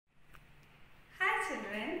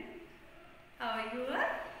children, how are you all?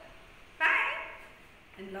 Fine?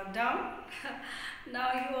 In lockdown? Now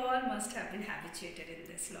you all must have been habituated in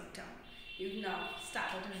this lockdown. You've now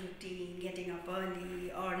started a routine, getting up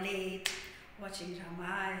early or late, watching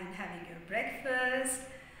Ramayana, having your breakfast.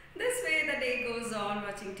 This way the day goes on,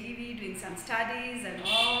 watching TV, doing some studies and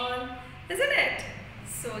all, isn't it?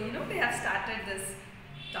 So, we have started this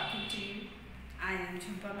talking to you. I am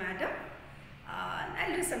Jhumpa Madam.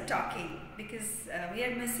 I'll do some talking because we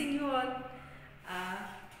are missing you all.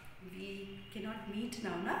 We cannot meet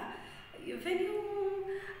now, na? When you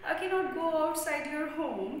cannot go outside your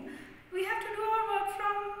home, we have to do our work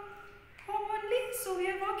from home only. So we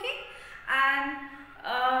are working, and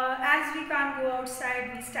as we can't go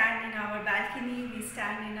outside, we stand in our balcony, we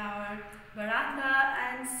stand in our veranda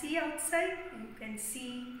and see outside. You can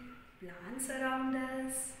see plants around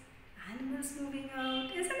us, animals moving out,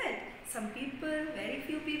 isn't it? Some people, very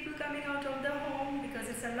few people coming out of the home because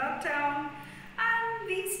it's a lockdown, and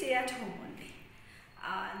we stay at home only.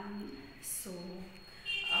 So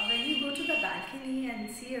when you go to the balcony and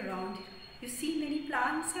see around you see many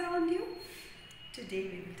plants around you. Today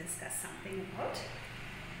we will discuss something about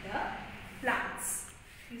the plants.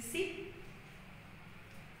 You see?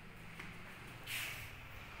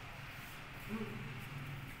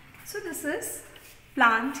 So this is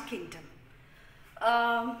plant kingdom.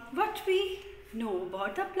 What we know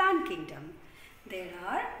about the plant kingdom, there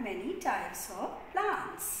are many types of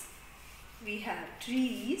plants. We have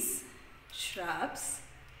trees, shrubs,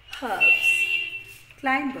 herbs,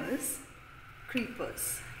 climbers,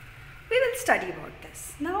 creepers. We will study about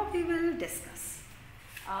this. Now we will discuss.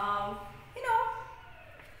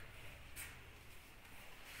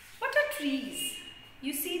 What are trees?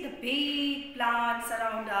 You see the big plants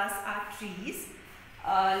around us are trees.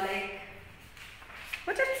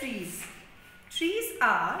 What are trees? Trees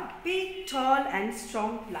are big, tall and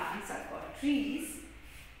strong plants are called trees.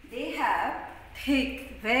 They have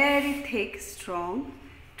thick, very thick, strong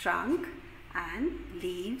trunk and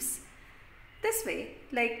leaves. This way,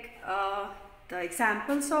 the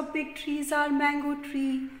examples of big trees are mango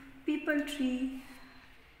tree, peepal tree,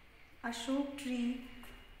 ashok tree,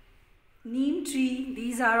 neem tree.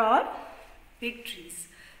 These are all big trees.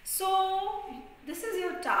 So this is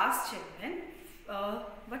your task, children.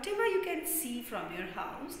 Whatever you can see from your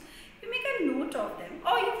house, you make a note of them,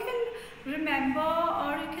 or you can remember,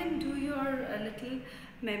 or you can do your little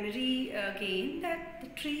memory game that the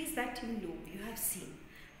trees that you have seen.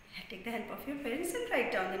 Take the help of your parents and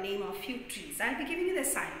write down the name of few trees. I'll be giving you the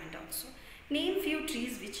assignment also. Name few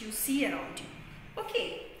trees which you see around you.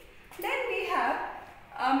 Okay. Then we have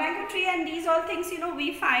a mango tree, and these all things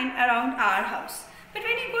we find around our house. But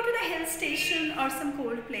when you go to the hill station or some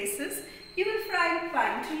cold places, you will find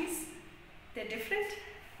pine trees. They're different.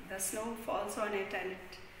 The snow falls on it and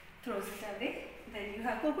it throws it away. Then you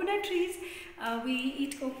have coconut trees. We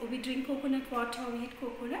drink coconut water, we eat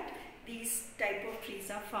coconut. These type of trees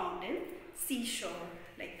are found in seashore,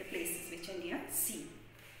 like the places which are near sea.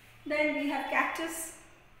 Then we have cactus.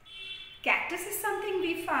 Cactus is something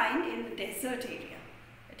we find in the desert area.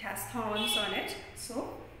 It has thorns on it,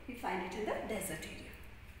 so we find it in the desert area.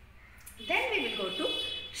 Then we will go to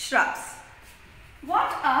shrubs.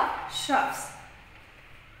 What are shrubs?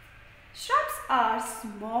 Shrubs are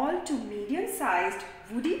small to medium-sized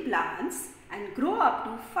woody plants and grow up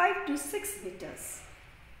to 5 to 6 meters.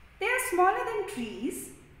 They are smaller than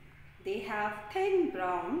trees. They have thin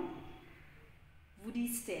brown woody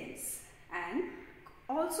stems and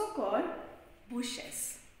also called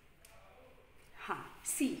bushes.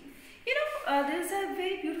 See, there is a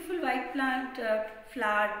very beautiful white plant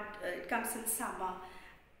flower. It comes in summer.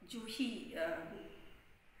 Juhi,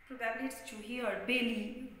 probably it's juhi or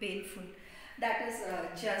baleful. That is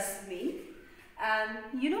jasmine. And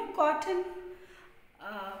cotton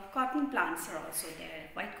plants are also there.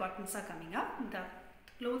 White cottons are coming up. The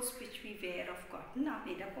clothes which we wear of cotton are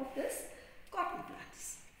made up of this cotton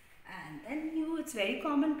plants. And then it's very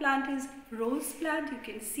common plant is rose plant. You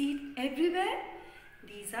can see it everywhere.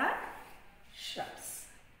 These are shrubs.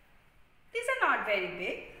 These are not very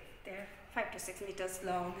big. They're 5 to 6 meters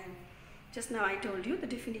long, and just now I told you the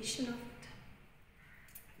definition of it.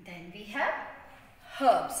 Then we have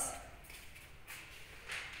herbs.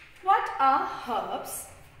 What are herbs?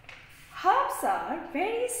 Herbs are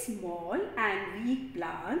very small and weak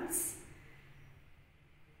plants.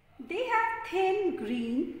 They have thin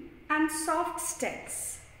green and soft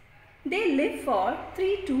stems. They live for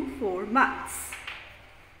 3 to 4 months.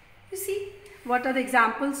 You see, what are the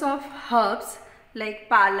examples of herbs like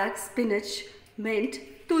palak, spinach, mint,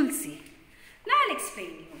 tulsi? Now I'll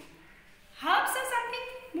explain you. Herbs are something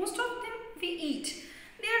most of them we eat.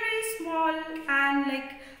 small and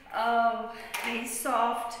like very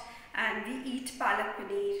soft, and we eat palak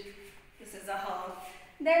paneer. This is a herb.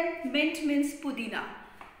 Then mint means pudina,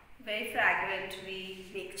 very fragrant. We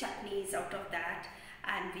make chutneys out of that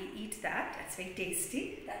and we eat that. That's very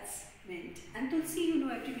tasty. That's mint. And tulsi, you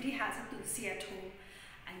know, everybody has a tulsi at home.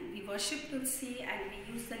 And we worship tulsi and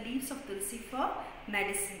we use the leaves of tulsi for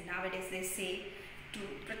medicine. Nowadays they say to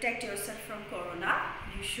protect yourself from corona,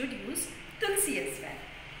 you should use tulsi as well.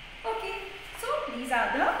 Okay, so these are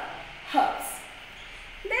the herbs.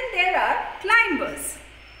 Then there are climbers.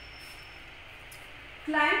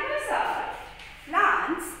 Climbers are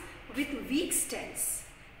plants with weak stems.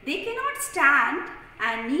 They cannot stand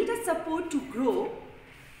and need a support to grow.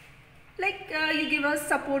 Like you give us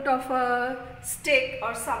support of a stick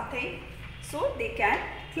or something, so they can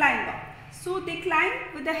climb up. So they climb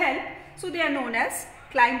with the help, so they are known as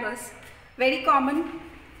climbers. Very common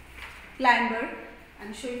climber.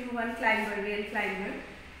 I'm showing you one climber, real climber.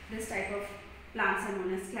 This type of plants are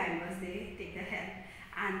known as climbers. They take the help.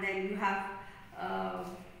 And then you have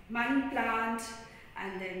money plant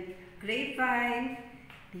and then grapevine.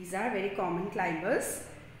 These are very common climbers.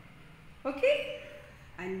 Okay,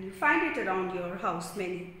 and you find it around your house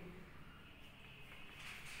many.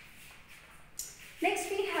 Next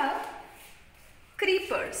we have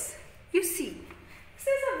creepers. You see, this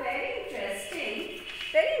is a very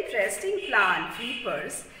interesting plant,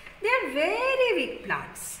 creepers. They are very weak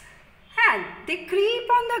plants and they creep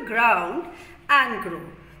on the ground and grow.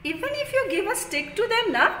 Even if you give a stick to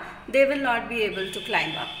them, they will not be able to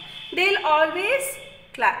climb up. They'll always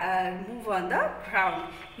move on the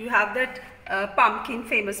ground. You have that pumpkin,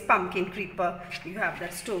 famous pumpkin creeper. You have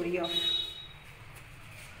that story of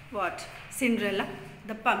what? Cinderella,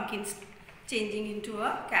 the pumpkins changing into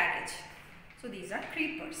a carriage. So these are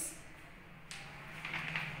creepers.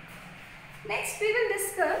 Next we will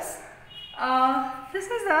discuss, this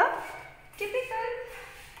is a typical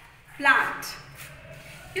plant.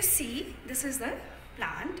 You see, this is the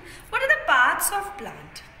plant. What are the parts of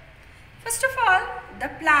plant? First of all, the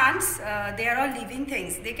plants, they are all living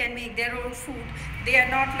things. They can make their own food. They are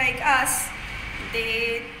not like us.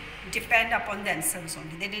 They depend upon themselves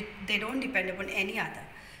only. They don't depend upon any other.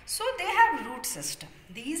 So they have root system.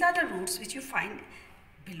 These are the roots which you find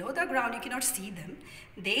below the ground. You cannot see them.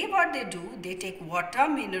 What they do, they take water,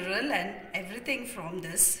 mineral and everything from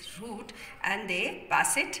this root and they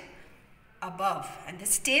pass it above. And the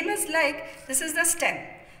stem is like, this is the stem.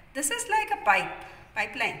 This is like a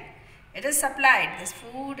pipeline. It is supplied. This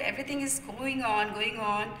food, everything is going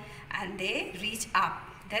on and they reach up.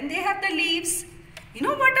 Then they have the leaves. You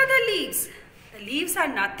know what are the leaves? The leaves are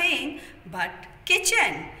nothing but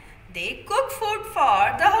kitchen. They cook food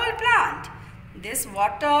for the whole plant. This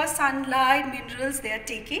water, sunlight, minerals they are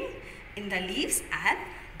taking in the leaves and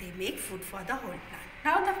they make food for the whole plant.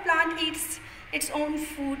 Now the plant eats its own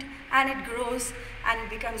food and it grows and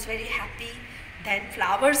becomes very happy. Then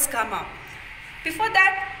flowers come up. Before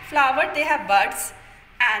that flower they have buds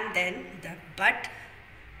and then the bud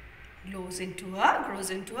grows into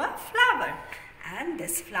a flower. And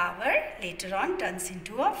this flower later on turns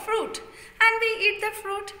into a fruit and we eat the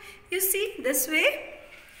fruit. You see, this way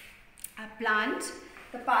a plant,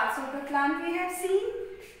 the parts of the plant we have seen.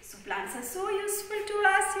 So plants are so useful to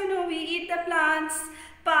us, you know, we eat the plants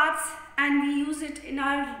parts and we use it in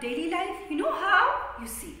our daily life. You know how? You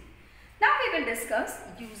see. Now we will discuss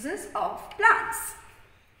uses of plants.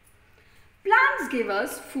 Plants give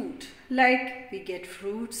us food, like we get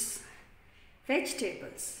fruits,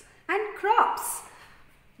 vegetables and crops.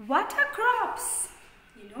 What are crops?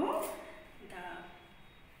 You know,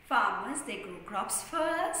 the farmers, they grow crops for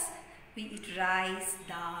us. We eat rice,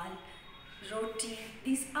 dal, roti.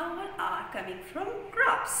 These all are coming from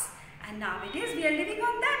crops. And nowadays we are living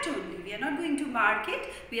on that only. We are not going to market.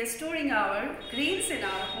 We are storing our grains in our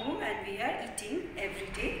home and we are eating every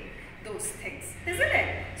day those things, isn't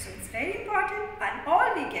it? So it's very important and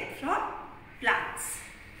all we get from plants.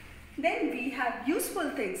 Then we have useful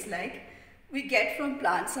things like we get from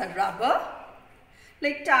plants are rubber,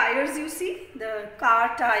 like tires, you see, the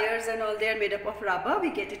car tires and all, they are made up of rubber. We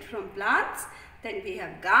get it from plants. Then we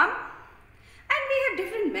have gum and we have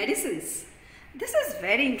different medicines. This is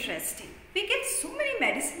very interesting. We get so many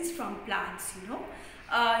medicines from plants, you know.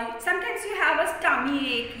 Sometimes you have a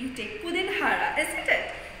tummy ache, you take pudinhara, isn't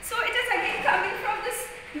it? So it is again coming from this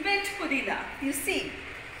mint pudina, you see.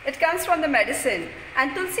 It comes from the medicine.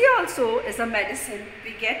 And tulsi also is a medicine.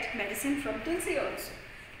 We get medicine from tulsi also.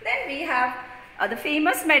 Then we have the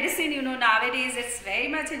famous medicine, you know, nowadays it's very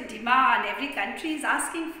much in demand. Every country is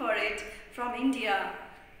asking for it, from India.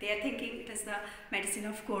 They are thinking it is the medicine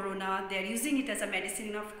of corona. They are using it as a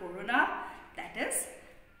medicine of corona. That is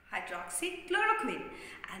hydroxychloroquine.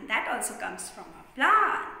 And that also comes from a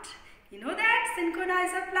plant. You know that cinchona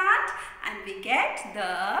is a plant and we get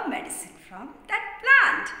the medicine from that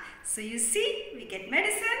plant. So you see, we get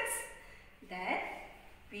medicines. Then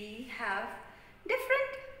we have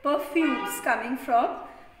different perfumes coming from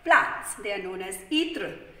plants. They are known as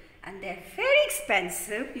ether and they are very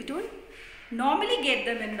expensive. You don't normally get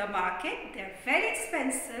them in the market. They are very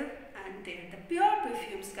expensive and they are the pure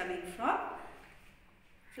perfumes coming from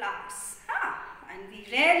flowers. And we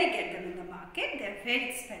rarely get them in the market. They are very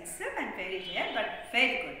expensive and very rare but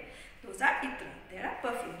very good. Those are ether. They are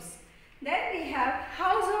perfumes. Then we have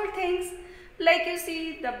household things. Like you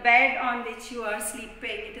see the bed on which you are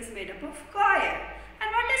sleeping. It is made up of coir.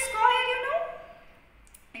 And what is coir, you know?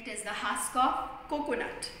 It is the husk of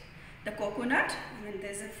coconut. The coconut, when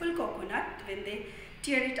there is a full coconut, when they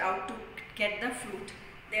tear it out to get the fruit,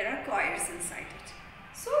 there are coils inside it.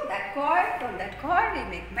 So that coir, from that coir we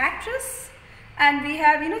make mattress. And we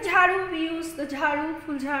have, you know, jharu. We use the jharu,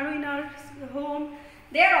 full jharu in our home.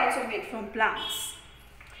 They are also made from plants.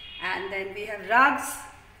 And then we have rugs.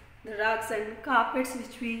 The rugs and carpets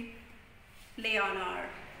which we lay on our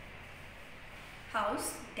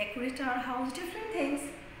house, decorate our house. Different things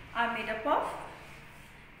are made up of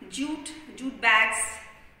jute bags.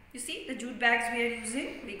 You see the jute bags we are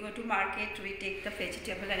using. We go to market, we take the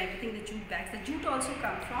vegetable and everything, the jute bags. The jute also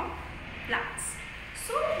come from plants.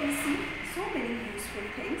 So we see so many useful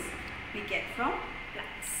things we get from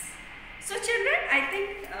plants. So children, I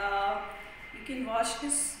think you can watch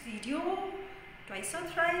this video twice or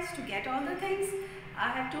thrice to get all the things I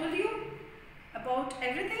have told you about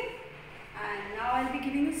everything. And now I'll be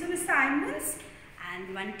giving you some assignments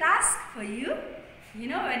and one task for you. You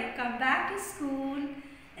know, when you come back to school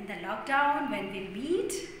in the lockdown, when we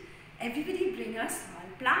meet, everybody bring a small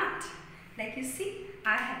plant. Like you see,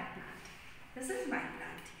 I have a plant. This is my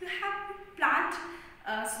plant. You have to plant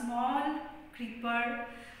a small creeper,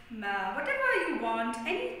 whatever you want,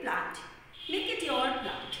 any plant. Make it your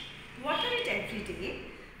plant. Water it every day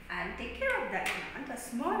and take care of that plant, a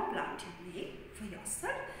small plant you make for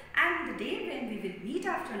yourself. And the day when we will meet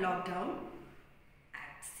after lockdown,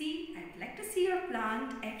 I'd like to see your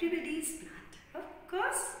plant, everybody's plant. Of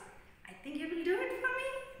course, I think you will do it for me.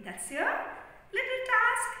 That's your little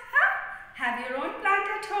task. Have your own plant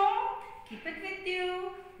at home. Keep it with you.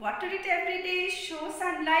 Water it every day. Show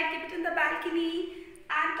sunlight. Keep it in the balcony.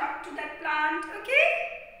 And talk to that plant. Okay?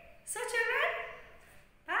 So children,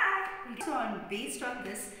 bye. We'll get on based on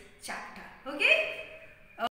this chapter. Okay?